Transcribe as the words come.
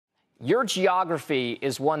Your geography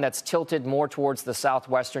is one that's tilted more towards the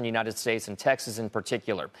southwestern United States and Texas in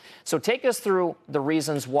particular. So take us through the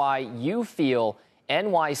reasons why you feel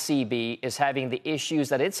NYCB is having the issues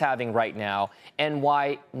that it's having right now, and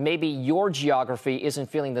why maybe your geography isn't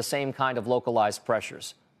feeling the same kind of localized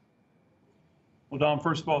pressures. Well, Don,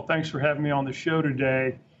 first of all, thanks for having me on the show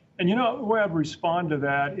today. And the way I'd respond to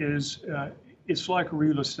that is it's like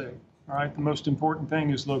real estate. All right, the most important thing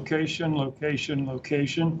is location, location,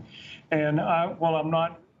 location. And while I'm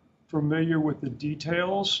not familiar with the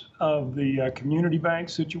details of the community bank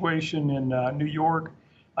situation in New York,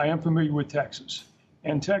 I am familiar with Texas.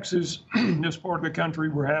 And Texas, this part of the country,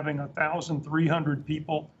 we're having 1,300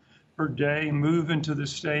 people per day move into the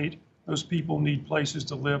state. Those people need places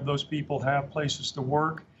to live. Those people have places to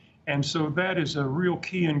work. And so that is a real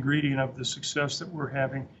key ingredient of the success that we're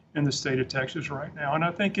having in the state of Texas right now. And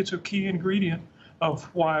I think it's a key ingredient of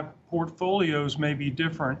why portfolios may be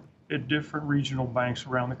different at different regional banks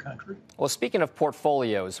around the country. Well, speaking of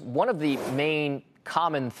portfolios, one of the main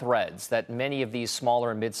common threads that many of these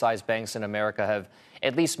smaller and mid-sized banks in America have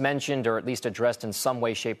at least mentioned or at least addressed in some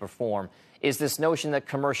way, shape, or form is this notion that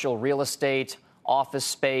commercial real estate, office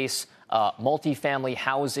space, multifamily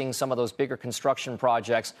housing, some of those bigger construction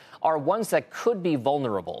projects are ones that could be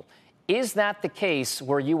vulnerable. Is that the case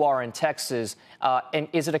where you are in Texas? And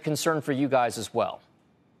is it a concern for you guys as well?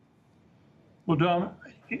 Well, Don,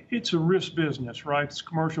 it's a risk business, right? It's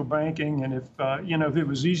commercial banking. And if it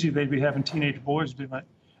was easy, they'd be having teenage boys doing it.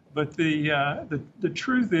 But the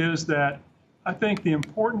truth is that I think the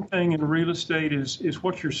important thing in real estate is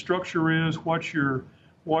what your structure is, what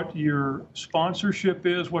your sponsorship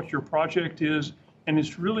is, what your project is. And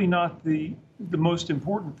it's really not the most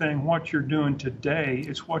important thing what you're doing today.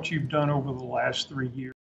 It's what you've done over the last 3 years.